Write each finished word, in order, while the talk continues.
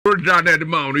dra na de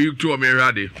ma on you to me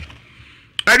hwade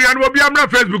ade an obi amna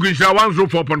Facebook insha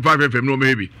 104.5 FM no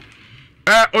maybe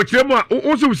o chemu a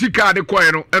wo so sika de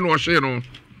koe no e no hye no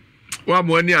wa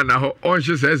mo ani ana ho on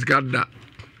hye se sika da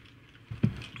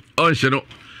on hye no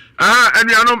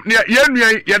anuanom ne ye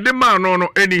nuan ye de ma no no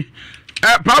eni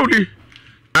Pauli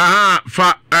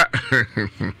fa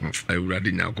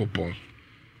Ewurade Nyakopon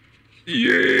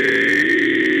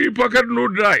ye pocket no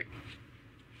dry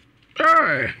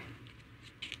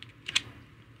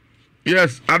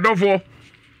yes adofo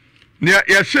ne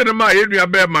ye hye ma ye nua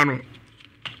be ma no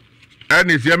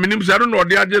ani si aminim sa no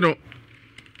ode age no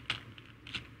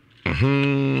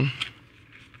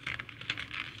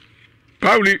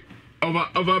Pauli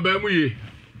over be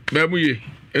mu ye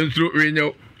entro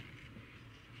wenyo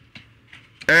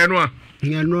enwa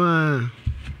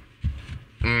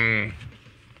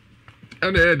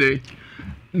ede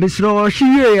bisro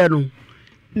shiye ya no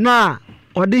na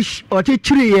ode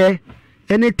chiriye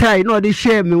anytime na ode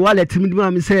share me wallet mi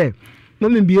ma me say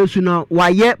mama biesu na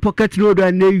waye pocket road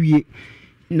na wie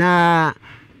na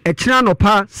ekira no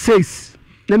pa 6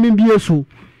 na me biesu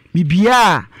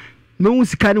bibia me hu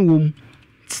sika ne wom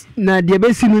na de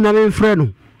besi nu na me frɛ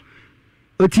no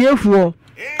otiefuo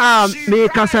me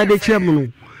kasa de kyerɛ mu no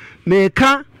me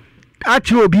ka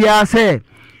atwe obia sɛ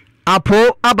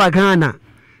apo abagana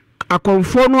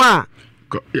akonfo no a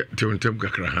tentem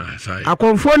kakra ha sai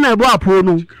akonfo na ebo apo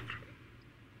no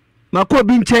mako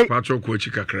bi nkyɛ patro ko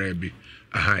chi kakra bi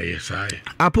aha ye sai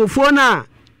apofo na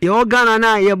ye ogana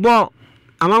na ye bo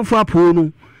amanfo apo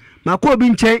no mako bi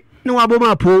nkyɛ ne wabo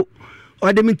ma apo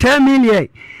ode mi 10 million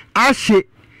ahye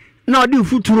na ode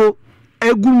futuro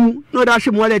egum no da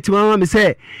hye wallet mama me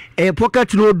say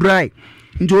pocket no dry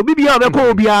nti obi bia obekọ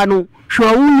obi ano hwe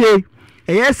wuye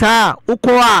saa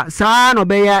ukọ a saa no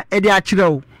be ya ede a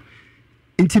kirew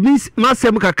nti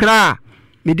masem kakra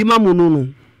medi mamu no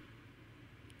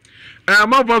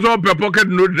ma for pocket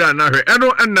no dry na hwe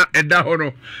eno na eda ho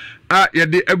no ye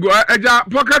de egu eja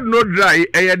pocket no dry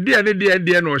ye de ne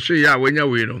de no hye ya wanya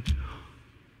we no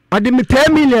ode mi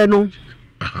 10 million no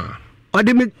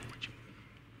ode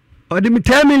mi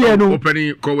 10 million no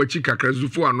openi ko wachi kakra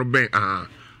zufu ano ben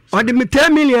ode mi 10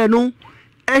 million no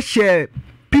ehye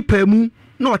pipa mu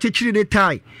na ochechiri de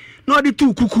tai na ode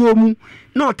tu kukuo mu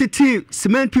na otete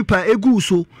cement pipa egu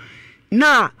so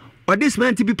na ode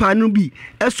cement pipa no bi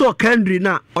eso kendri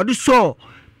na ode so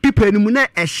pipa no mu na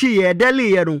ehye ye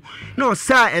dele ye no na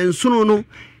osa ensono no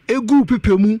egu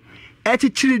pipa mu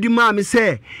echechiri di ma me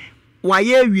se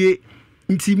waye wie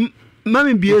nti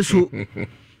mame bie so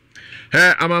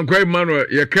amankwa Emmanuel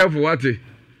you careful what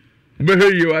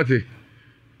behave what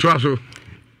twaso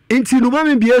nti no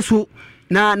mame bie so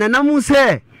na namu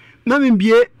se mame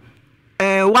bie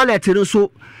wallet no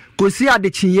so kosi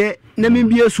adekye na me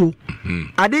bie so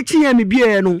adekye me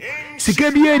bie no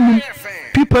sika bie ni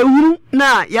pipa huru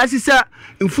na yasisa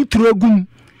mfuturo agum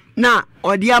na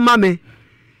odi amame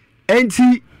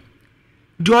enti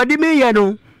jodi me ye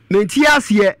no menti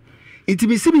ase nti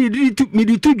mi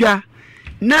di tudwa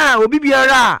na obi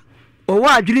biara owo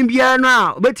adwene biara no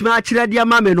a obetima akira dia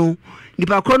mame no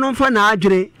nipa kro no mfa na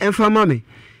adwene emfa mame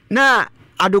na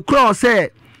adokro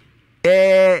se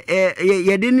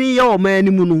yede ni ye o mani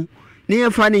mu no ne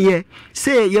yemfa ne ye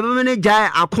se ye be ne jai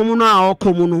akom no a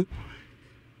okom no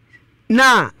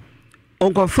na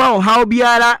onkofa o ha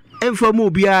biara emfa mu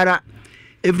biara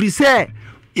every say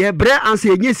ye bre anse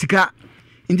enye sika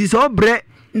ndi so bre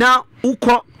na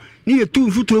ukọ ni ye tu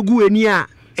mfuto gu eni a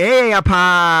ya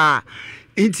pa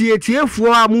nti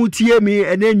etiefuo a mutie mi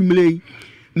enanwumlei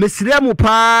mesire mu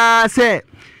pa se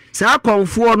sa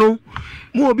konfo no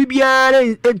mu obi biara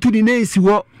entuni na ensi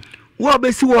wo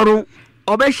obesi wo no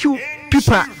obehyu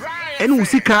pipa ene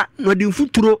usika no de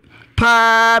mfuturo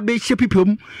pa be hye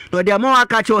pipam no de ama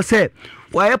aka che o se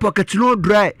waye pocket no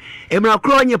dry emra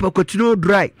kro onye pocket no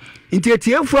dry nti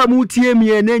etiefuo a mutie mi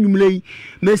enanwumlei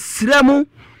mesire mu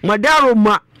madaro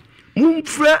ma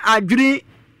mumfre adwiri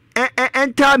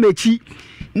enta mechi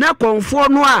na konfo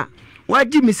no a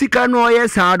waji misika no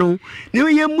yesa no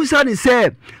ne ye musa ni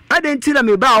se adenti na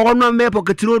me ba ho no me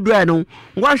pocket no do no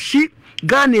washi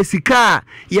Ghana sika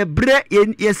ye bre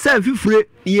ye san fifure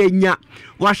ye nya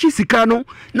washi sika no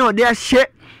na ode ahye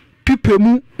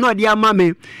pipemu na ode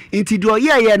amame nti do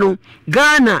ye no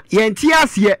Ghana ye nti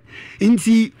ase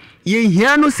nti ye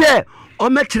hia no se o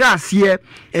metira ase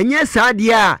enye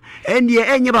saade a ene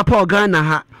enye papa Ghana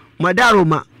ha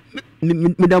madaroma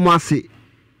midamo ase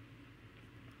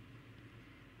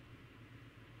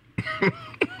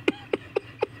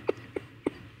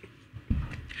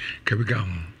kabigao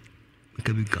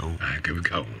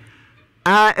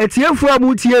etiefu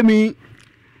amutie mi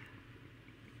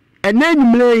and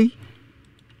then play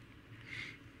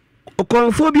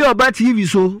Okonphobia about TV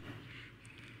so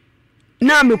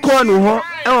now me call no ho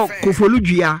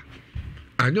Kofoludua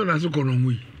anyo na so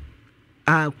korongo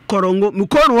korongo me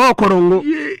call no korongo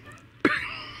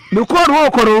me call no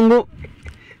korongo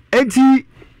enti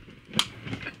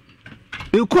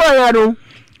me call ya no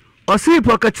o see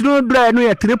pocket no dry no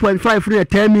ya 3.5 no ya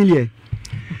 10 million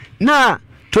na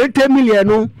 20 million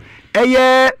no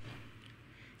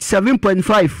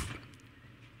 7.5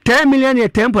 10 million ya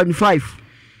 10.5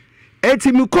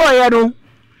 enti me call ya no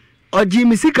oji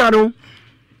misika no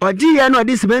oji ya no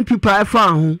this cement people afa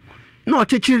ho na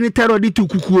ochechiri ni terror di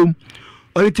tukukuom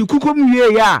o tukukuom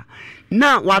wie ya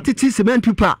na watiti cement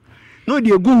people no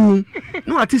de egu hu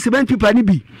na watiti cement people ni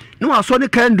bi na waso ne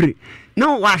kandre na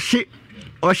wahye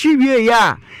ohye wie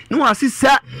ya na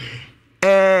wasisa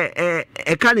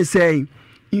kan say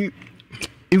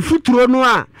infuturo no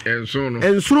a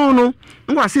ensono no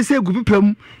na wasisa egu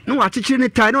pipam na wachechiri ni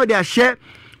tai na de ahye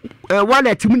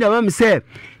wallet mu na mam say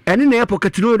ene na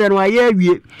pocket no de no aye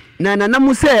awie na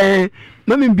mu say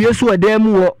mami bie so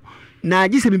odam wo na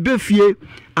agi se me befie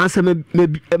ansa me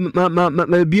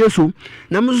bie so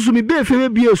na mo so me befie me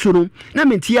bie so no na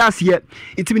me tie ase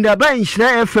intimi da ba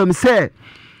nhira FM say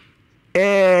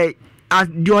de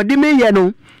odi me ye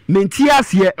no me tie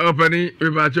ase opani we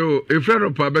ba cho e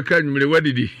friend pa be ka nwure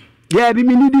wadidi yeah bi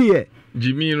me nidi ye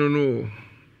Jimmy no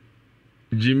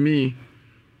Jimmy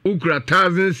ukra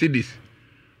 1000 cedis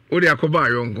odi akoba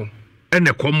yonko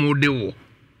ene komude wo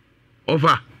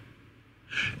over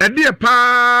ede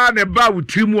pa ne ba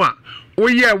wutimu a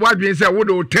oye wadwen say wo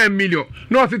do 10 million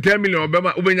no say 10 million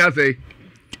obema obenya say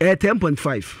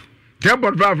 10.5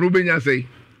 10.5 obenya say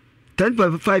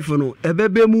 10.5 no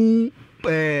ebebe mu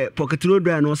pocket road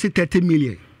no say 30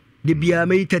 million de bia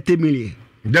me 30 million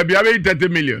de bia me 30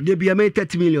 million de bia me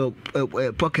 30 million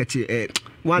pocket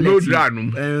wallet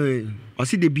o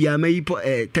see de bia me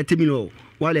 30 million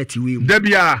wallet we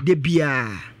de bia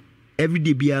every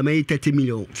day bia me 30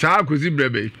 million sa kozi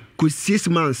brebe ko 6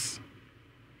 months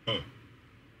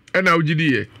na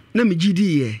ugidi ye na me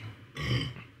gidi ye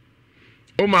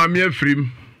o ma me afrim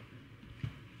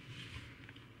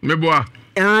me boa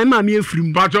ma me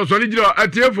afrim ba cho so ni giro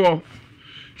atiefo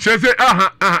se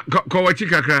ko wachi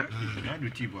kakra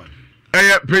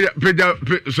peja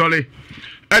sorry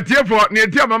atiefo ni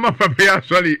atia mama papa ya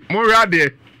sorry mo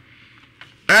rade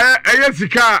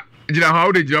sika jira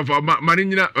ha de jira fo mani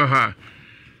nyina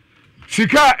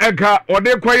sika eka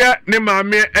ode koye ne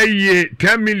maame aye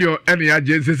 10 million ene ya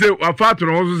je se wafa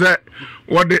no ho se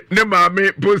ode ne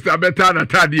maame poster beta na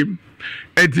tadim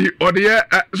enti ode ye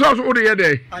so ode ye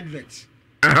de advert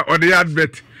ode ye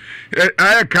advert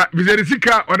ayeka bizeri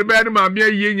sika ode be ne maame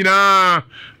aye nyina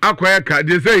akoye ka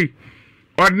je sei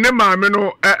ode ne maame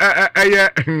no eye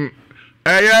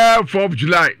 4th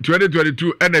July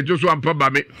 2022 ene jo so ampa ba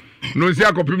me no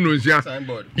nsia kopim no nsia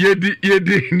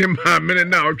yedi ne maame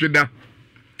na otweda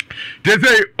they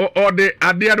say ode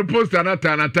ade no poster na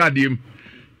ta na tadim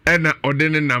ena ode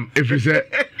ne nam efise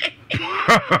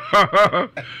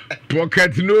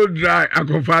pocket no dry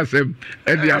akofasem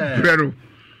e dia prero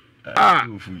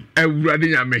ewurade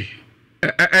nyame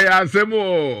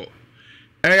asemo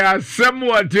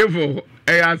atefo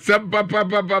asem papa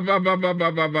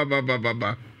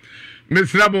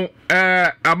Misramo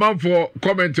amanfo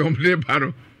comment on play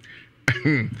pano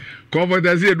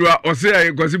conference edua o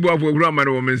say kwasi bo afo ekura ma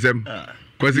no mensem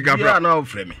kwasi kafra na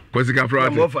ofreme kwasi kafra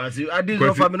mo fancy adi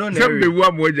no fa me no na ewe sembe wu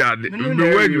amoja ade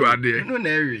me waju ade no na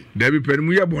ewe da bi pere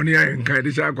mu ye bone ayen kan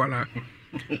de sha kwala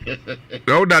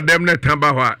do da dem na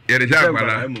tamba ho ye de sha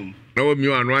kwala na wo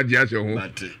mi anu age ase ho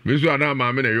me so ana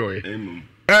ma me na yo ye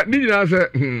ni nyina se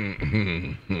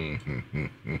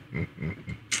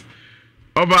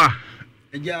Oba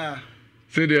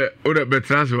say the other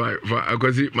betransfer for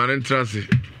akwasi manen transi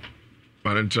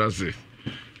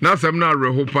na sam na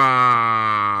reho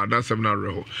pa na sam na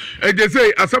reho e dey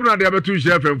say asam na dey abetu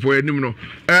chef for enim no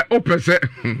opese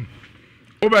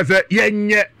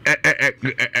yenye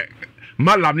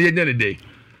malam yenye ne dey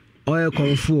oye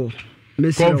konfuo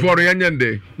konfuo yenye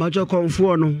dey macho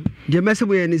konfuo no je mese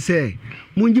bo ye ni say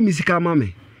munji misika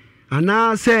mame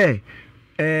ana say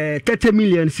 30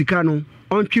 million sika no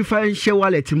on twifa she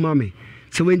wallet mame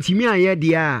 70 mi aye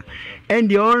dia and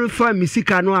the on fa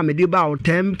misika no amede ba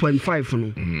 10.5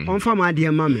 no on fa ma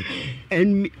dia mame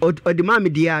and odi mame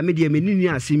dia me dia menini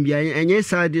asim bia enye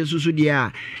sa de susu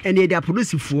dia and the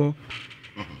apolisifoɔ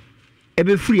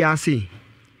ebe free ase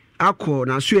akọ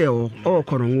na so e o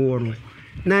kọ no no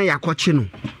na yakọchi no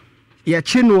ye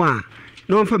chi no a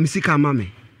na on fa misika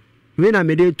mame we na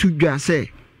me de tudwa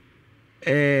se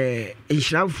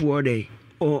nhirafoɔ de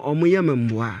omo ye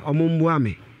memboa omo mboa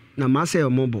me na ma se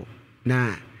omo bo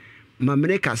na ma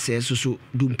mereka se so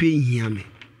dumpe hia me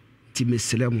ti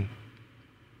mesremu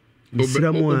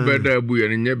obeda abu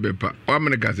ye nye bepa o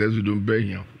mereka se so dumpe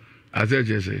hia ase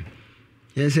chese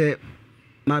yese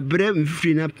ma bre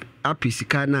mfiri na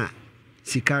apisika na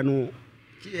sika no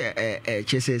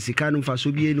chese sika no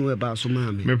faso bie no e ba so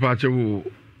ma me pa che wo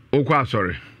okwa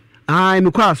sorry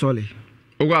me kwa sorry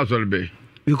okwa sorry be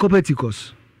me ko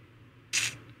Pentecost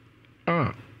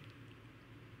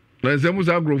na se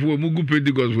musa agrofo mu gu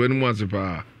Pentecost wo ni mu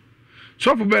asepa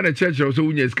so for be na church so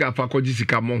wunya sika fa koji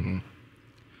sika mo ho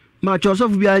ma cho so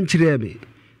for bia nchire me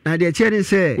na de chere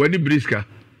se wani briska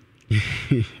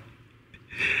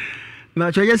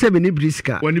ma cho yese me ni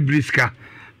briska wani briska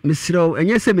misro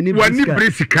enye se me ni briska wani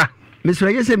briska misro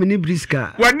enye se me ni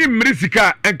briska wani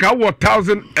mrisika enka wo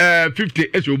 1050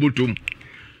 eshobutum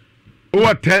o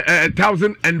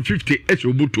 1050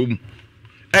 eshobutum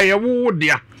eye wo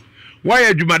dia why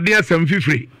adwumade asem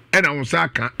fifiri e na wo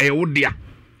saka eye wo dia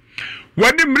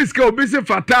wani mrisika obisi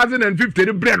fa 1050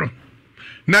 ni bre no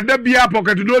na da bia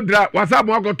pocket do dra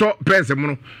wasabo akoto pese mu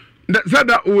no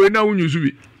sada o na wunyusu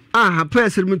bi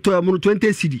pese mu to mu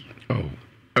 20 cedi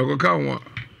ekoka won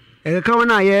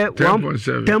na ye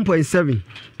 10.7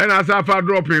 and as afa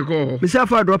drop e call me say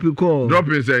afa drop e call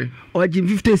drop e say o jim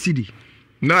 50 cedi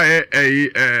na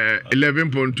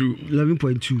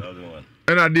 11.2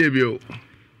 and ade bi o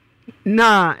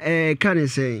na kan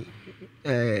say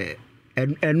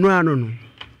enu anu no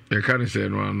e kan say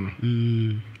enu anu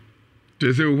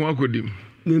te say hu akodim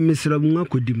me mesra mu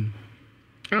akodim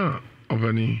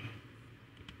ofani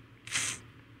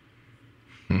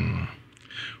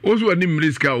Ozu ani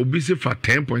mriska obisi fa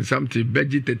 10 point something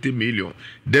budget 30 million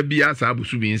de bia sa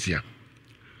abusu bi nsia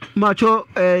macho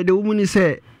de wumuni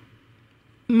se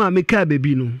ma me ka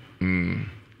bebi no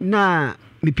na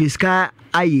mi peska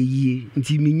ayeye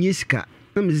nti mi nyiska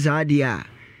na mi za de a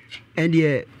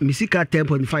ende mi sika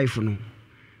 10.5 no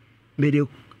me de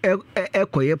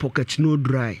ekoye pocket no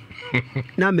dry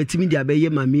na metimi de abeye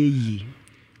ma me yi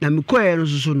na mi koye no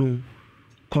so no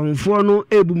konfo no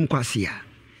ebum kwasea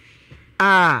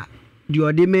di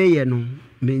ode meye no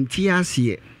menti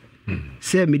ase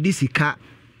se me di sika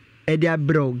e di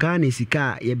abro Ghana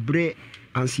sika ye bre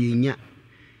anse enya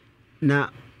na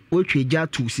wotweja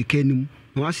tu sika nim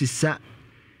na wasisa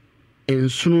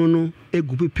ensunu no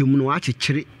egu pepem no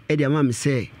achekere e di ama me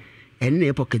se ene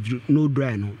na pocket no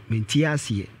dry no menti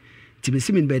ase ti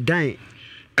mesimi be dan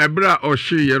ebra o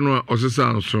hye ye no osesa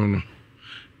anso no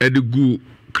e di gu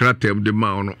kratem de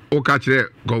ma no o ka kire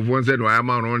govon se no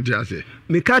ayama no nti ase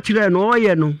me ka kire no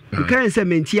oye no me kan se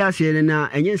menti ase na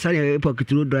enye nsa na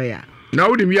pocket no dry a na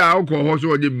wodi mi a akọ ho so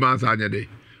oje ma sa anya de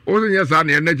o se nya sa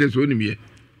na na che so ni mi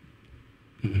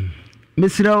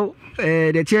mesraw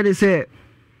de tiere se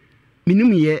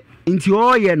minum ye nti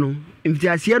oye no mti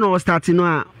ase no start no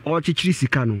a o chichiri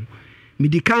sika no mi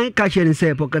di kan ka kire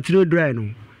se pocket no dry no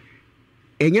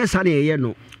enye sa na ye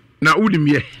no na wodi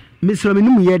mi ye Mr.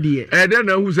 Minum ye then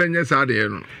na who send yes ade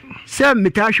no say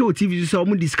metasho TV so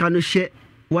mu disca no she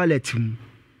wallet mu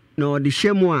na the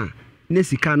she mu a na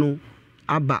sika no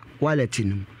aba wallet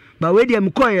mu ba we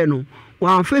dem koye no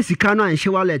wan fa sika no an she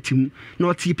wallet mu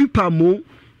na ti pipa mu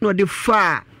na the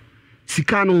fa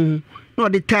sika no na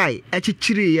the tie e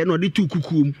chichire ye na the tu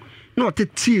kukuom na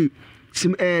ti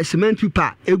cement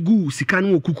pipa egu sika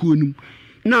no kukuonum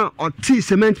na oti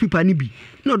cement pipa ni bi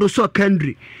na do so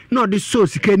kendri na do so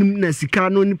sika ni na sika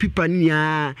no ni pipa ni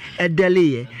ya edele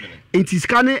ye enti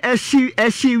sika no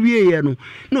eshi wie ye no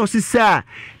na osisa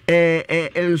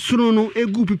ensunu no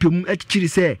egu pipem achiri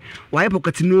se waye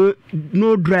pocket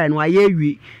no dry no waye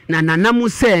wi na nanam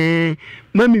se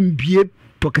mami mbie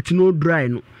pocket no dry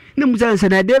no na musa se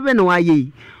na debe na waye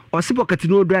osi pocket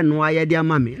no dry no waye de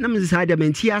amame na musa sa de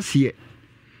menti ase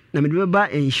na me de ba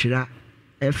enhira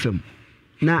fm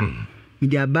na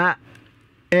media ba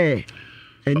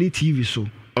any TV so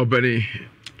obani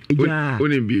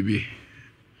onim bibi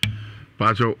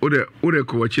pacho ode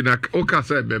ko wachina o ka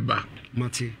say beba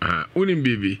mate onim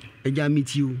bibi eja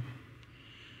meet you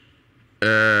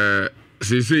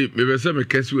say me be say me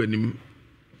kesu anim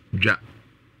dwa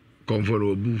comfort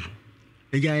obu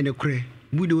eja ene kure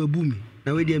bude wabu mi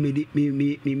na we dey me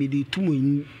di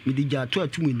tumu me di ja to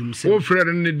atumu nim se o friend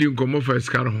ne di nkomo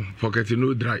first car ho pocket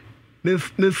no dry me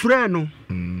friend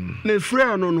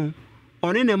no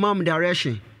oni ne mam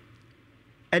direction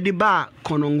edi ba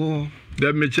konongo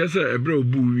da me chese ebra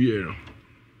obu wie no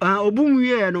obu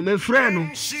wie no me friend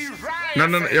no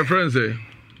na your friend say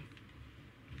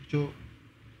jo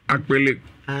akpele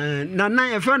na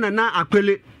your friend na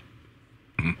akpele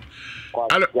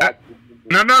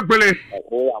na akpele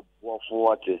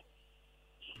Wafuate.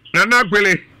 Nana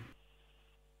Quilly.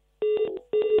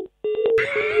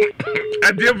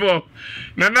 Therefore,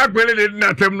 Nana Quilly did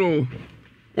not know.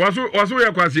 Was we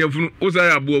a quasi of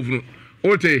Osaya Bovno?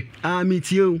 Ote. Ah,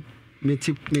 meet you.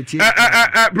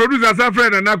 Producers are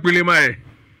friend and not Quilly, my.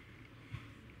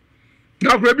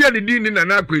 Now, Crabia the Dean in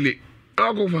Nana Quilly.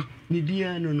 I'll go for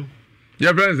Nidia, no.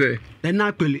 Your friends say, Then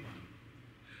not Quilly.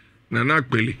 Nana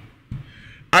Quilly.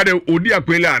 I don't Odia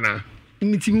Quillana.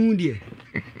 Meet you, dear.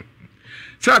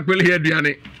 Sack will hear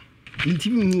Diane.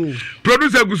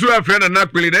 Producer Gusua friend and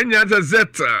Nakwili, then Yanza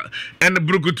Zet and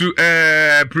Brukutu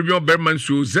Premium Berman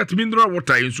show Zet mineral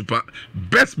water in super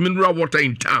best mineral water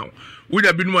in town. Would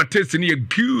have been more tasting a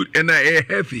good and a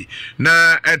healthy.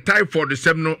 Na a type for the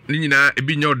seminal Nina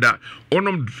Ebinoda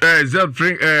Onum Zet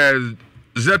drink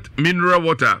Zet mineral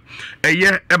water a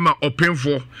year Emma open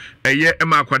for a year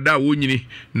Emma Quada Wunini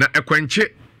na a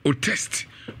quenche o test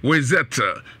with Zet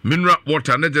mineral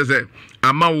water. Let us say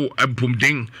Amau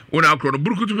Pumping, when I call a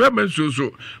book to Berman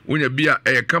so when you be a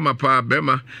Kamapa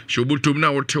Bema, Shobutum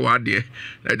now or two idea.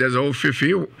 That is all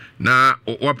feel na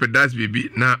what does baby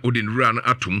na Udin run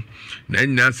atum.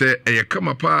 Then I say a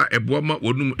Kamapa, a Boma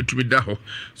would to be daho.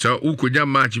 So Ukuja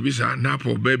match visa,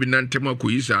 Napo, baby Nantema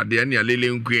Kuisa, the Anya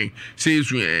Lilian Queen,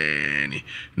 says we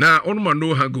now on my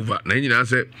no hangover. Then I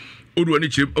say,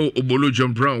 Udwani chip Obolo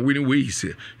John Brown winning ways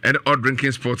and odd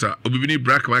drinking sporter Obini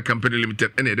Brackma Company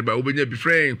Limited and the Ubenya be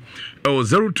frame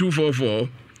 0244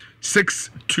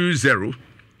 620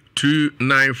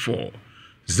 294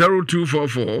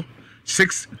 0244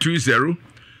 620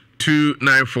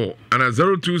 294 and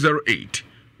 0208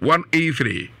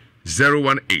 183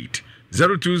 018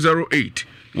 0208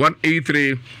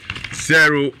 183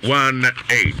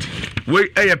 018 we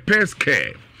a pest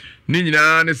care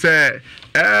Nina ne say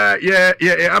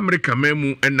America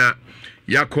memu na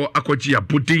yako akwaji ya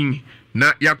pudding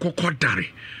na yako kodare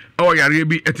o yare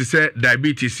bi etise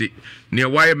diabetes ne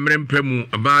waye mrempemu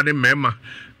baade mema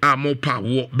a mo pa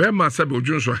wo be ma sabe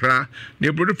odwunso hra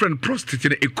ne bro different prostate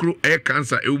ne ekru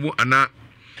cancer ewu ana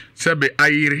sabe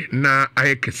ayire na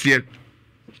ayekese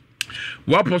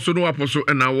waposo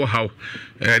na wo haw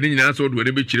ni nyina so do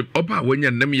ne be chire opa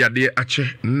wanya nam yade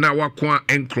ache na wakwa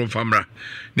enkro famra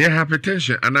ne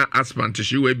hypertension ana asthma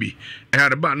tishi we bi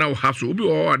had ba na wo haso obi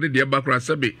o ade de bakra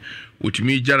sabe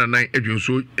otimi jana nan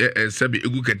adwunso sabe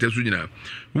egu ketesu nyina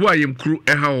wo ayem kru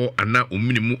hawo ana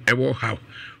ominimu ewo haw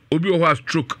obi o ha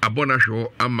stroke abona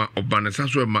hwo ama obanesa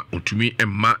so ma otumi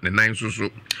emma ne nan so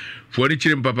fori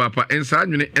chire papa ensa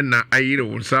anwene na ayire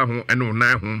wonsa ho ene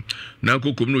wonan ho na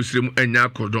kokom no sirem anya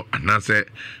akodo anase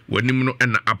wanim no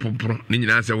na apopro ne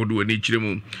nyina se wodo wani chire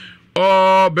mu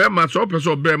o be ma so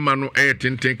peso be ma no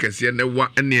tenten kese ne wa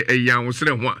ene eyan wo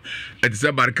sire ho a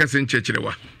etise barkase nchechire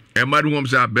wa e madu hom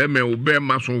sa be me wo be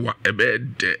ma so wa e be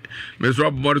de me so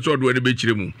abomore so do wani be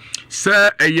chire mu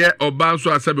se eye oba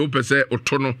so asabe wo pese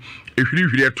oto no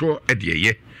ehwirihwire to e de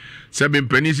ye se be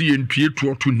mpanisi ye ntue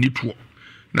to ni to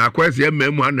na kwese ya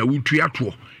mamu ana wutu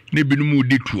ato ne binumu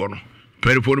di tuo no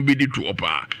perifo no bi di tuo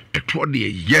pa eto de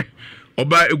ye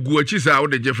oba egu achi sa wo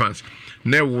de jefans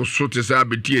na wo so te sa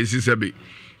beti esi sebe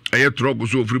eye trogo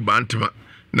so ofri bantama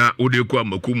na wo de ko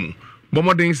amakumu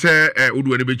bomoden se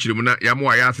wodu ne be chirimu na ya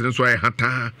mo aya asene so ay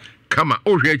hata kama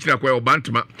o hwe achira kwa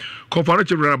obantama konfano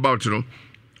chira about no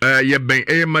ye ben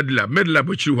medla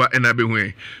bo chiri hwa ena be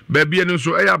hu ba bia no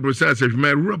so eya brosa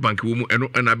sefima rural bank wo mu eno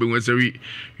ena be hu sewi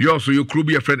yo so yo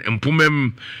krubi a friend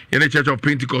empomem ye ne church of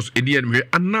Pentecost eni enwe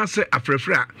anase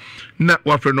afrefra na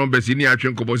wa friend numbers ni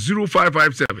atwen ko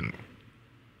 0557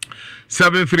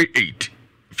 738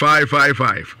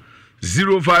 555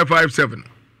 0557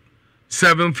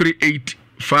 738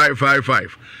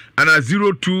 555 and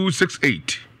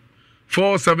 0268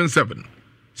 477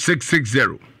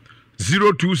 660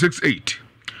 0268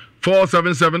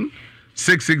 477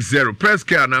 660 press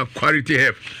care na quality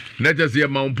health na just here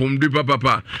ma umpum di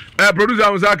papa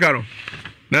producer Uzakaro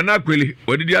na nakweli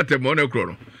odidi atemo na ekro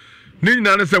no ni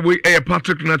na say we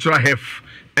Patrick Natural Health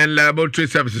and Laboratory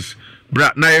Services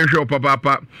bra na yehwe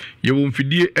papa ye wo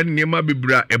mfidie enema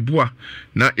bebra eboa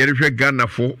na yerehwe Ghana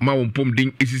fo ma umpum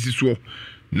din esisi so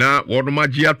na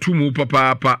wodomaji atumu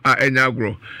papa a enya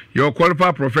agro your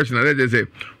qualified professional let say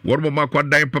wodoma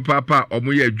kwadan papa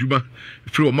omoye adwuma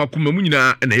firi o makoma mu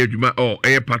nyina na ye adwuma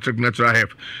Patrick Natural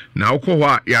Health na okọ ho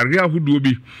a yare ahudo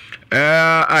bi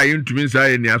a yentumi nsa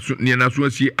ye ne naso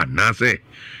asi anase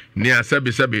ne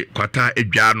asabe kwata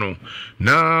adwa no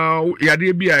na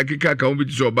yare bi a keka ka obi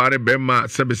so bare bema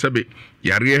sabe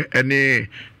yare ene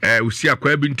usi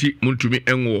akwa binti muntumi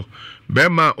enwo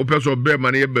bema opeso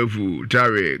bema ne befu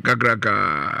tare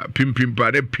kakraka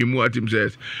pimpimpa ne pimu atim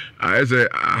says ese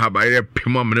habaye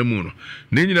pima mnemu no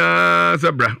ne nyina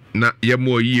sabra na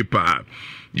yemo yi pa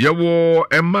yewo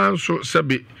ema so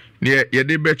sabi ne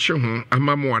yede beche ho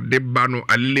amamo ade ba no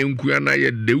alelenku ana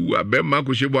ye dewu abema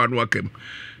ko shebo anu akam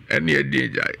ene edi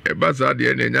jai ebasa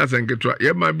de ene nya sanketwa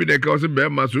ye ma bi de ka so be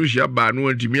ma so hia ba no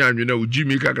antimi anwena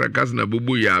ujimi kakrakas na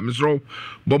bobo ya misro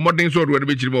bo modern so do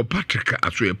be chiri mo patrick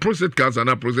aso e prostate cancer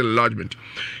na prostate enlargement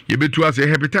ye betu ase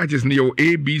hepatitis ne yo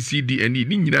A B C D and E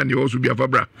ni nyina ne so bi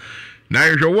afabra na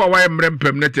hwe wo wa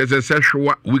mrempem na tese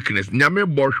sexual weakness nyame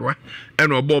bohwa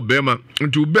ene obo bema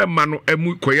nti bema no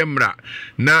emu koye mra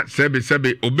na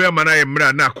sebe obema na ye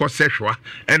mra na akọ sexual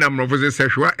ene amrofo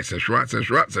sexual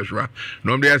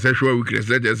no mde sexual weakness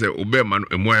that say obema no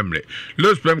emu emre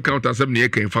low sperm count asem ne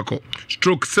yeken fako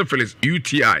stroke syphilis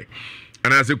UTI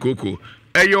and as a coco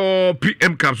ayo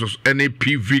PM capsules and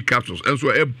PV capsules and so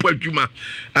a poetuma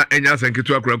and yes and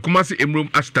kitu akura kumasi emrum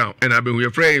ashtown and I've been with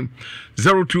your frame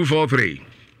 0243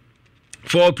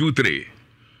 423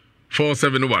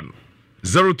 471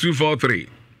 0243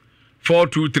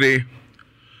 423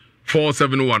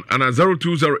 471 and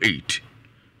 0208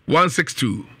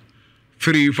 162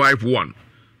 351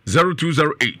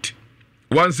 0208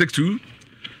 162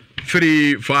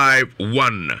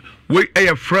 351. We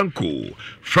are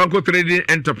Franco Trading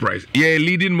Enterprise. Yeah,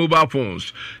 leading mobile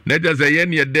phones. Not just a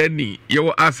yen, denny,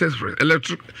 your access for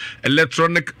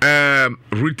electronic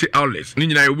retail outlets.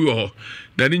 Nina, you will.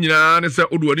 The Nina answer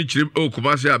Udwani Chip, oh,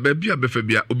 commercial, baby,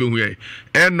 Befabia, Obenway,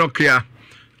 and Nokia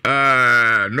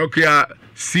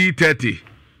C30,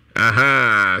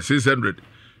 600.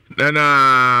 Then,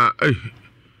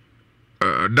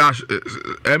 dash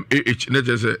MAH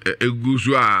just a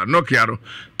guzua Nokia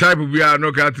type of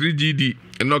Nokia 3GD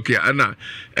Nokia ana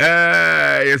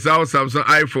yes our Samsung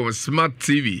iPhone smart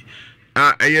TV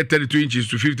 32 inches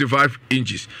to 55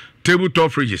 inches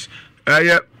tabletop fridges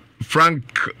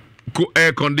Frank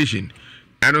air condition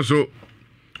and also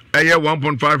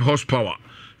 1.5 horsepower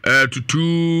to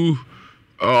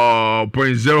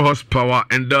 2.0 horsepower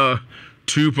and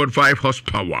 2.5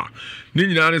 horsepower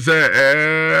Nina say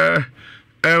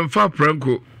fa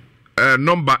Franco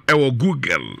number ewo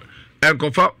Google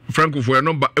enkofa Franco for your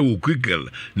number ewo Google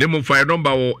name for your number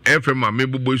o FM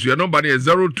amebo so your number is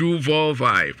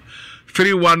 0245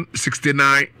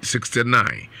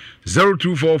 316969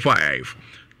 0245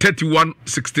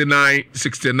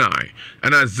 316969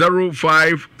 and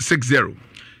 0560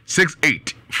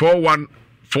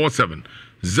 684147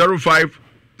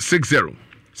 0560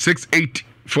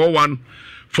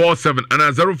 684147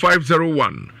 and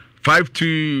 0501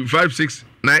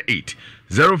 525698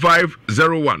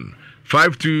 0501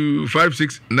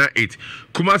 525698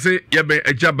 Kumasi yabe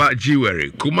ejaba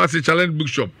jewelry Kumasi challenge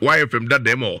bookshop YFM that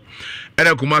demo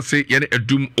ena Kumasi yene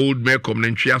edum old mekom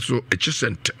nentwia so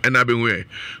echicent ena benwe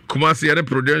Kumasi yene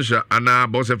prudential ana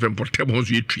boss FM portable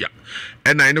honso yetwia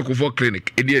ena ene kofo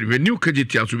clinic edi new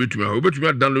Ghc1050 so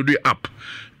betumi download the app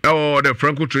or the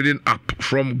Franco Trading app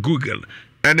from Google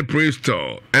and Play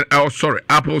Store and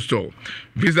Apple Store.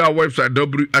 Visit our website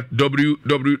at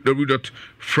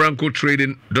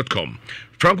www.francotrading.com.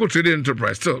 Franco Trading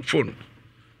Enterprise still phone.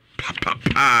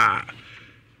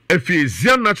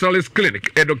 Ephesian Naturalist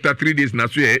Clinic. Dr. 3 days na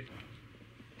so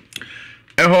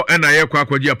eho na ye kwa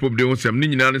kwaji apop de wonsem ni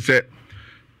nyina ne se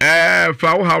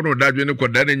fa wo hawo no dadwe ne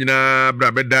koda ne nyina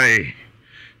bra bedan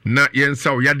na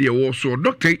yensa wo yade wo so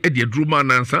doctor e de adruma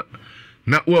nansa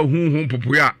na wa hunhun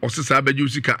popoya osesa abaji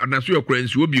usika na so yakura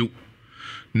nsi obiu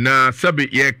na sabe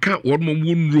ye ka wonmo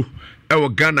wonro e wo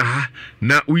Ghana ha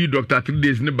na wi Dr. 3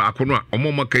 days ne ba ko no a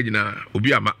omoma ka nyina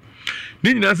obi ama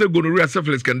ni nyina se gonorrhea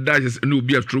syphilis can dashes ne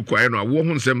obi a stroke aye no a wo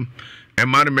hunsem e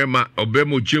ma ne mema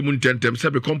obemo jemu ntentem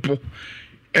sabe kompo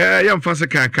ya mfase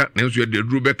kaka na nso de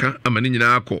duru beka ama ni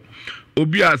nyina akọ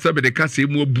obi a sabe de kase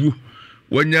mu abu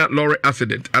wanya lorry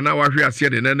accident ana wahwe ase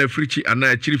de na frichi ana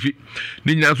achirifi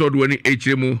ni nyina so do wani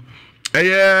echire mu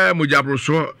mujabro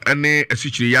so ane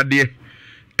asichiri yade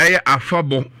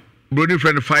afabo brody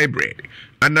friend fibroid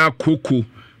ana cocoa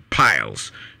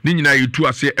piles ni nyina yitu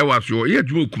ase ewaso ye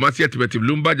dwuma kumase atibative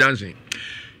lumbar junction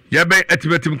yabe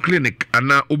atibative clinic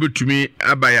ana obetumi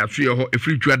abaya so ye ho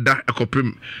efritwa da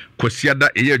ekopem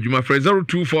kwasiada ye adwuma for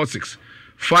 0246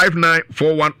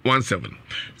 594117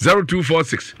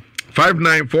 0246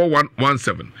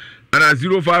 594117 and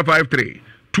 0553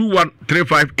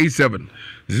 213587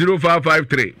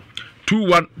 0553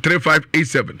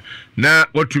 213587 na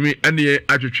watumi ane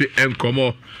atwetwe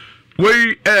enkomo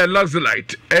we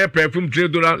Lazulite perfume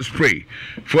 $3 spray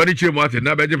for the chill water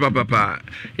na beje papa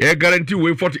guarantee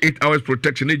we 48 hours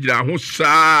protection ejira ho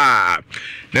saa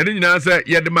na ni nyina say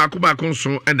ye de makoma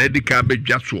konso na edika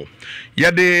bedwa so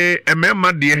ye de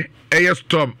emema de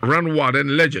storm run wild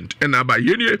and legend and aba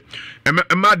yenie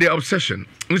emma de obsession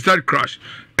inside crash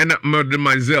and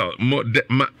mademoiselle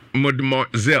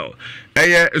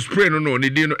spray no ni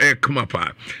di no come up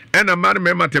and a man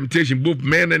member temptation both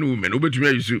men and women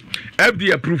obetumi use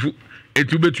FDA approve it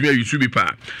obetumi use bi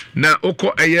pa na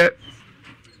oko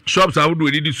shops I would do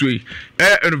it this way.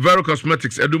 And Vero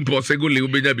Cosmetics, Edum Posego,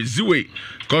 Ubenya Ziwe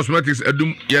Cosmetics,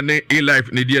 Edum Yane A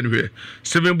Life, Nidian here.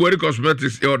 7 Body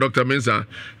Cosmetics, Dr. Mensa,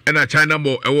 and a China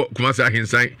Mo, Kumasa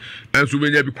Hinside, and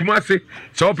Subenya Kumase,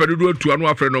 South Peru to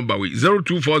another friend number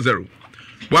 0240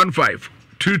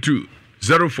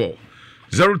 152204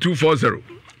 0240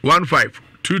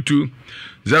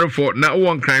 152204. Now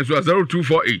one crime so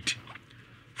 0248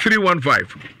 315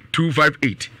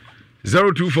 258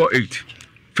 0248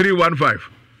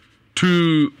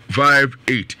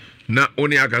 315-258. Na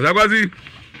oni akasagwazi.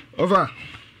 Over.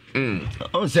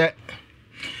 On say.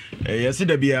 Yes,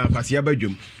 the bia kwasia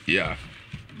badwum. Yeah.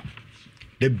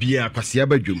 The bia kwasia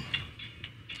badwum.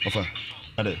 Over.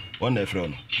 Ade, one na frɛ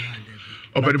no.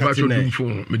 Open the pastor dum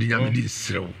phone, me di nyame di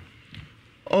srew.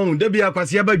 Oh, the bia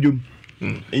kwasia badwum.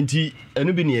 Enti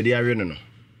enu bi ne ye de awe no no.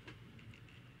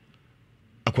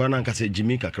 Akwa na nkasa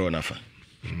Jimmy kakra na fa.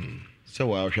 So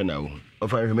wa hwe na wo.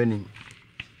 Of our remaining.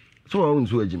 So I won't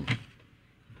so Jimmy.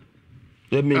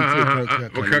 Let me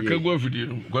okay, go for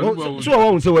you. So I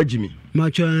won't so Jimmy.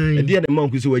 Macho. E dia the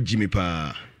monk so Jimmy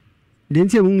pa.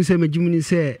 Didn't you say me Jimmy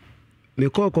say me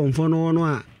call confirm no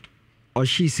a or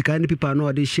she sika ni people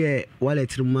no dey share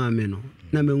wallet ma me no.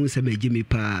 Na me hu say me Jimmy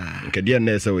pa. Nke dia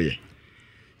na say we.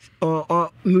 O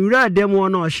me wura dem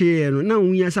no share no na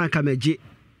hu ya san ka meje.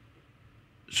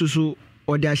 Susu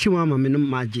or the Ashima Mamma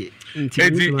Maji.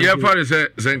 Yeah, father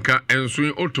said Zenka and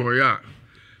swing Otoya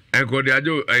and go the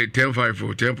Ajo 10.5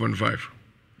 or 10.5.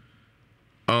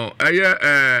 Oh,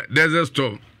 there's a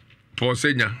storm for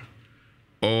Senya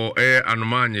or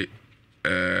Anmani,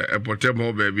 a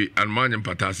potemo baby, Anmani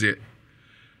Patasi.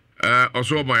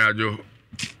 Also, my Ajo.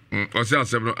 Or say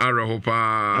 7 hour hopa.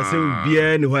 I say,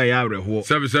 bien, why I reho.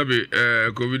 Sabi,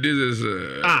 COVID is.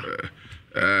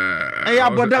 I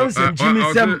have dancing Jimmy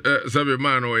Sabe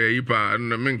man or Ipa and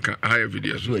Minka higher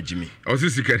videos. Jimmy. I was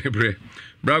sick and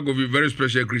brag of very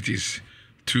special greetings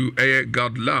to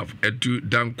God love and to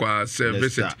Dankwa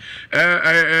visit.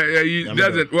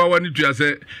 That's it. Well, I need to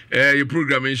say your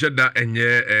program in Shada and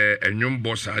young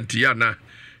boss Antiana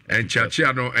and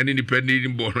Chachiano and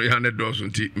independent born $100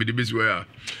 until Midibis were.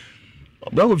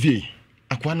 Bravo V.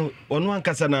 Aquano, one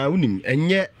Casana unim, and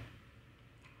yet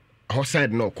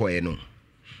outside no coeno.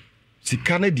 Si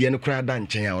Canadian crowd and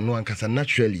China no one casa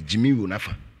naturally Jimmy will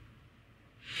nafa.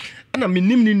 And I mean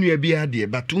nimni nu be dear,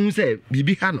 but to say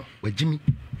Bibi Hano with Jimmy.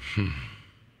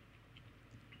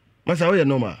 Masa we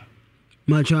normal.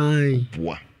 Much I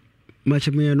poor. Much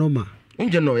me a normal.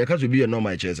 Unja no ya kaso be a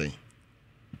normal chese.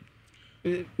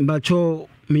 But cho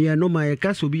me a normal ya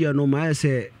kaso be a normal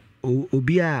say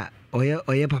obia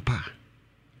oye papa.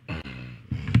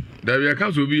 There ya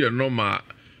kaso be a normal.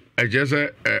 I just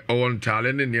on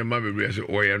talent in your mammy race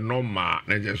or your normal,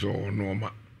 and just all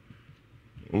normal.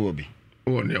 Will be.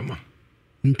 Oh, Nema.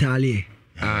 Entirely.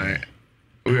 Aye.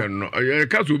 We are not. A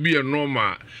cat will be a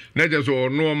normal, not just all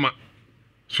normal.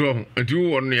 So, and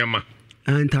you on Nema.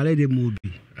 Entirely the movie.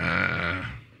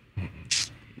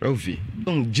 Rofi.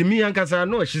 Jimmy and Casa,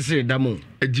 no, she said, Damo.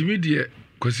 Jimmy dear.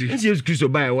 Because he's used to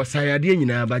buy was I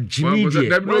didn't but Jimmy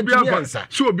will be answer.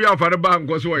 So be out for the bank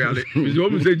was why I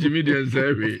almost say Jimmy and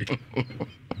say.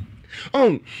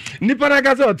 Oh,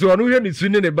 Niparagazo to an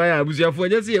soon in a buyer was your for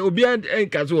just here, Obian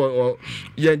and Caso or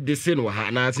yet the sin or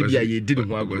Hana Sibia, you didn't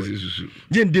want to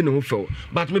didn't fall.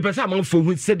 But me pass among for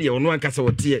who said you on one castle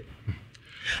or tear.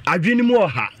 I dream more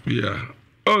ha. Yeah.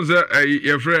 Oh, sir,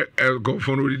 your friend go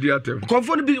for the other.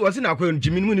 Conformity was in our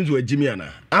Jimmy Moon to a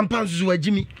Jimmyana. I'm Pans to a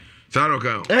Jimmy.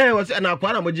 Saroka. Was an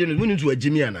aquana Mojin winning to a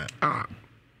Jimmyana. Ah.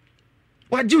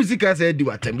 What do you think I said do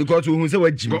attempt because we say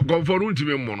what Jimmy go for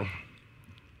ultimate mono.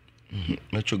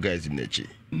 Macho guys in the chi.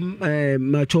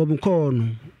 Macho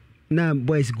corn. Now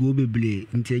boys go be blay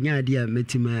into any idea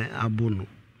met him abono.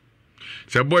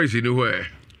 Say boys in the way.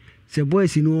 Say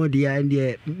boys in all the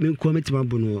idea me commit my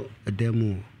bono a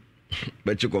demo.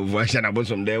 But you go wash and about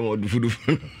some demo food.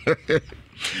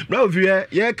 Now, if you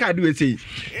can't do it, say,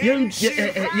 young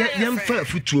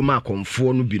foot to mark on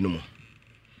 4 no binomo.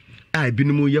 I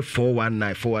binomo ye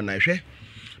 419 419.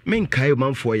 Men Kai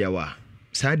man for yawa.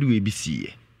 Sad we be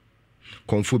see.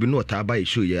 konfo bi no ta ba e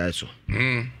show ya so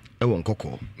e won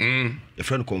kokko e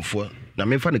friend konfo na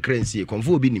me fa ne currency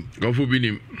konfo bi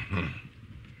nim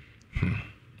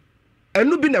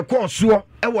enu bi na koso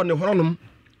e won ne horonom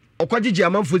okwagigi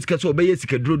amanfo sika so obeye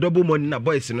sika duro double money na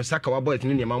boys no saka wa boys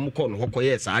ne ne ma ko no hokko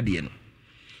ye sa ade no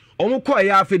omo ko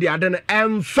ya afedi ade no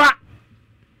emfa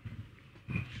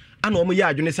ana omo ya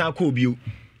adwene sa ko bio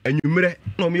anwumre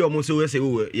na omo ye omo so we se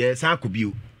we ye sa ko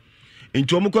bio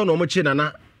enti omo ko na omo chi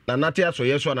na te aso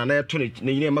yeso na eto ne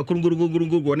nyine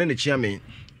makurungurungurungu ne chiame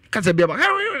kasa bia ba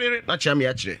na chiame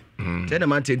ya kire te na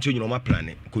man tenti nyino ma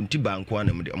plan konti banko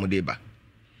ana omo de ba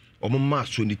omo ma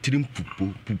so ni tirim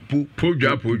pupu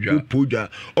podwa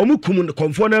omo kum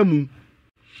konfo na mu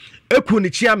eku ni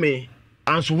chiame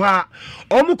anso ha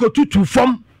omo ko tutu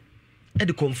fom e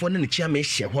de konfo na ni chiame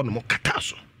hye ho no mo kata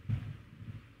so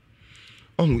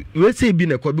we say bi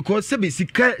na kwa because se be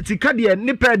sika de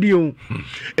ni padi o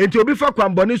enti obi fa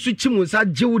kwambone su chimu sa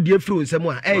jewu de afiri nsem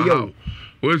a yo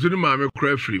we so ni maame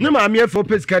kra afiri ni maame afo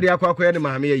pesika de akwa ne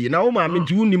maame yi na wo maame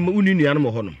nti uni nua no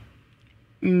mo ho no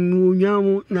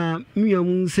nyamu na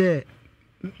nyamu se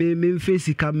me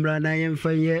face camera na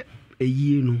yemfa ye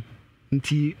eyie no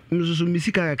nti msusu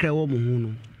misika kakra wo mo ho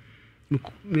no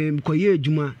me koye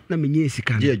adwuma na menye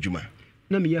sika ye adwuma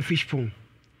na me fish pond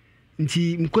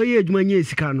nti mkoye adwuma nye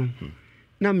sika no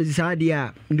na mzisa ade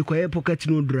a ndikoye pocket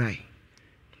no dry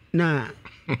na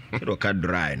roka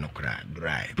dry no kra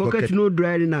dry pocket no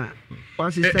dry na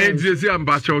wasi say ezi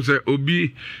ambacho se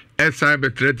obi esa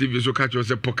betre TV so catch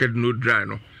se pocket no dry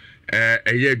no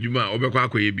eye adwuma obekwa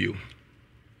akoye bio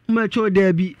ma cho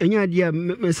da bi enya ade a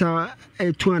mesa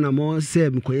etu ana mo se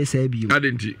mkoye sa bio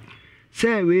adenti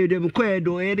say we dem koye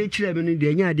do e de kire me no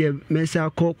de nya de mesa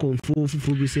ko konfo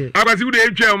fufu bi say abasi wo de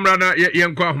etwa umra na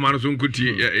yenko ahoma no so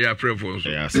nkuti ya frefo so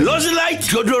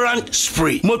Lozilite deodorant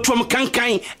spray motom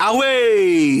kankan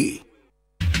away.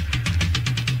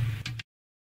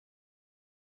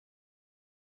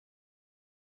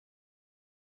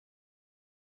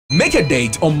 Make a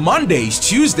date on Mondays,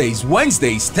 Tuesdays,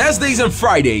 Wednesdays, Thursdays, and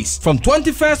Fridays from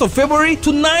 21st of February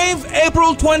to 9th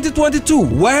April 2022,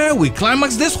 where we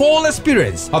climax this whole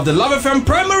experience of the Love FM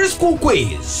Primary School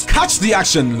Quiz. Catch the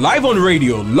action live on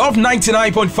radio, Love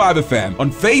 99.5 FM,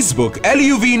 on Facebook,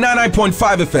 LUV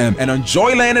 99.5 FM, and on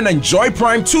Joyland and Enjoy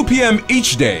Prime 2 p.m.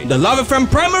 each day. The Love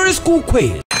FM Primary School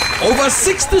Quiz. Over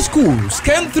 60 schools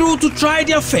came through to try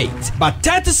their fate, but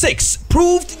 36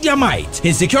 proved their might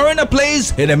in securing a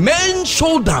place in the main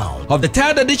showdown of the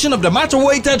third edition of the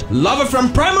much-awaited Love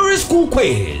FM Primary School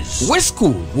Quiz. Which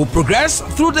school will progress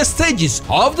through the stages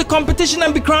of the competition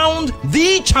and be crowned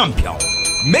the champion?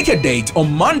 Make a date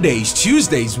on Mondays,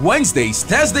 Tuesdays, Wednesdays,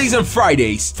 Thursdays, and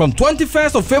Fridays from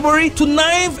 21st of February to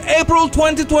 9th April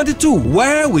 2022,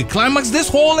 where we climax this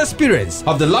whole experience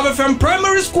of the Love FM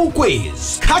Primary School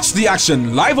Quiz. Catch the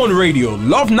action live on radio,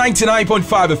 Love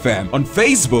 99.5 FM, on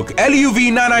Facebook,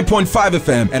 LUV 99.5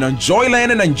 FM, and on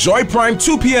Joyland and Enjoy Prime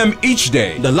 2 p.m. each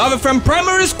day. The Love FM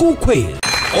Primary School Quiz.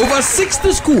 Over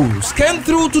 60 schools came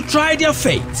through to try their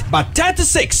fate, but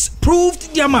 36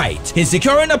 proved their might in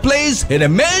securing a place in the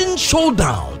main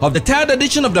showdown of the third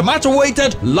edition of the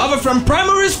much-awaited Love FM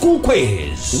Primary School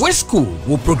Quiz. Which school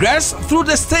will progress through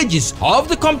the stages of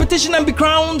the competition and be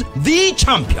crowned the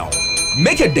champion?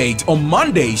 Make a date on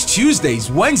Mondays, Tuesdays,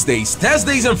 Wednesdays,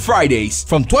 Thursdays, and Fridays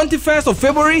from 21st of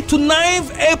February to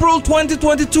 9th April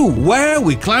 2022, where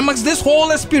we climax this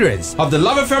whole experience of the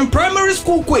Love FM Primary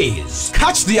School Quiz.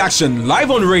 Catch the action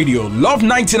live on radio, Love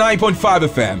 99.5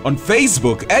 FM, on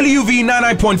Facebook, LUV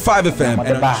 99.5 FM,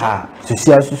 and on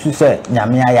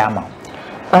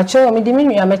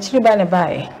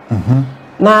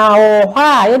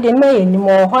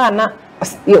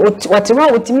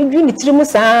whatever with me doing it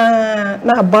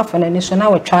na above and nation na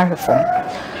we try for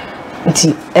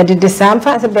nti e de sam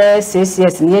fa se be 6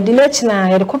 years ne de lechi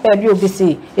na e de ko ba bi obi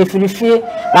se efirifie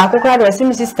ba akokra de se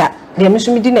mi sister de mi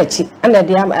so mi di na chi na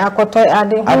de akoto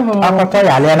ade honhom akoto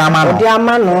yale na ma no de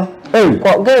ama no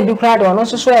ko ga bi kra de ono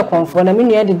so so e konfo na mi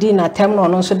nua de di na tem no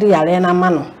ono so de yale na ma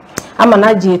no ama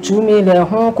na je 2 million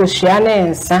ho ko hia na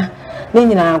ensa ni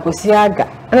nyina ko si aga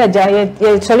na ja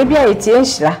ye tole bia etie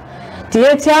nhira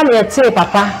Tia me te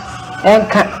papa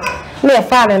enka me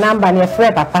fa ne number ne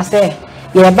frɛ papa se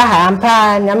ye ba ha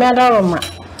ampa nyame adoroma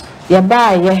ye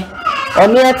ba ye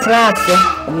oni etrase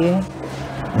ye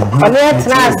oni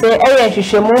etrase eye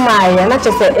hwehwemu ma ye na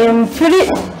che se emfiri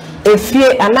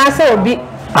efie anase obi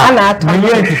ana ato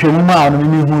ye hwehwemu ma no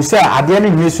me hu se ade ne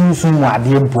nye sunsun mu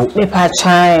ade mpo me pa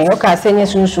chan o ka se nye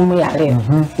sunsun mu yare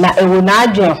na ewo na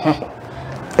adwen ho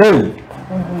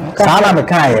sala me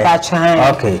kai pa chan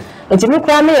okay Enti mi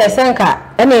kwa me yesenka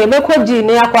ene ebekoji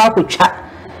ni akwa akotwa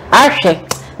ahwe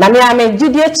na me ame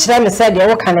gidie kire me say de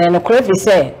wo kan no kore fi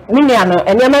say me nua no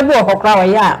enema bi ohokra wo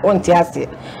ya wonti ase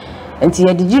enti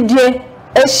ye de gidie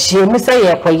ehie mu say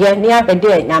ye koye ni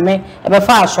ahwede nyame e be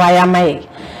fa aso aya mai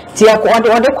ti e ko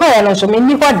ode koye no so me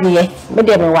ni hode me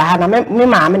de me wa ha na me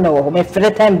ma me no wo me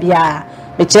fere tan bia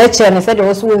me cheche ne say de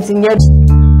wo so wonsi nya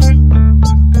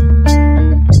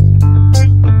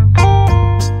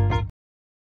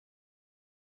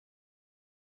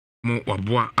mo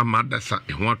waboa amadasa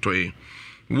eho atoye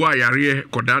wa yare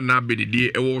koda na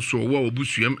bedidie ewo so wa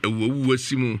obusuam ewu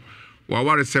asimu wa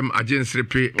waresem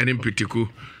agensrepe ene mpetiku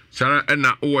sara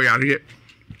na wo yare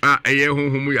a eye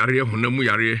honhom yare honamu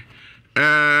yare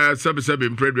sebe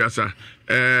mpreduasa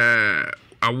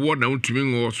awo na untumi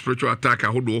ngo spiritual attack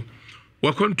ahodo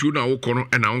wa kontu na wo kono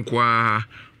na nkwa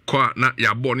kwa na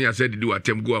ya bo na ya said do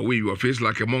attempt go away your face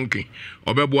like a monkey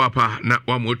obebo apa na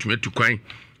wa mo tumi tukwan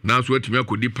na so atumi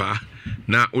akodi pa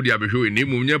na odi abehwe ni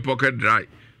mumnya pocket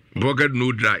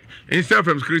no dry instead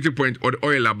from security point or the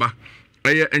oil aba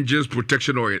air engines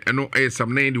protection oil and no air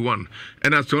some 91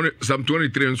 and as some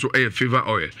 23 so air fever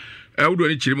oil wodo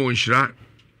ni chirimo nshira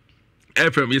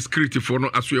FM is security for no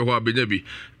aso ye ho abenyabi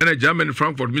and a German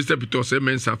Frankfurt Mr. Peter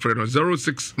Semen Safreno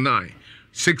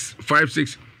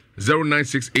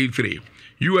 069-656-09683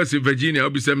 US Virginia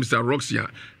obisa Mr. Roxia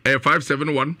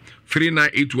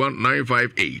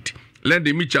 571-3981-958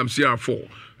 Lende Micham CR4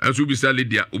 and Subisa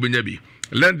Lydia Ubenyabi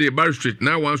Lende Bar Street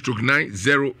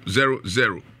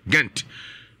 91/9000 Ghent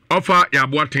offer ya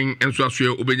boating and so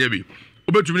Ubenyabi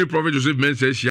Obetumi Prophet Joseph Menses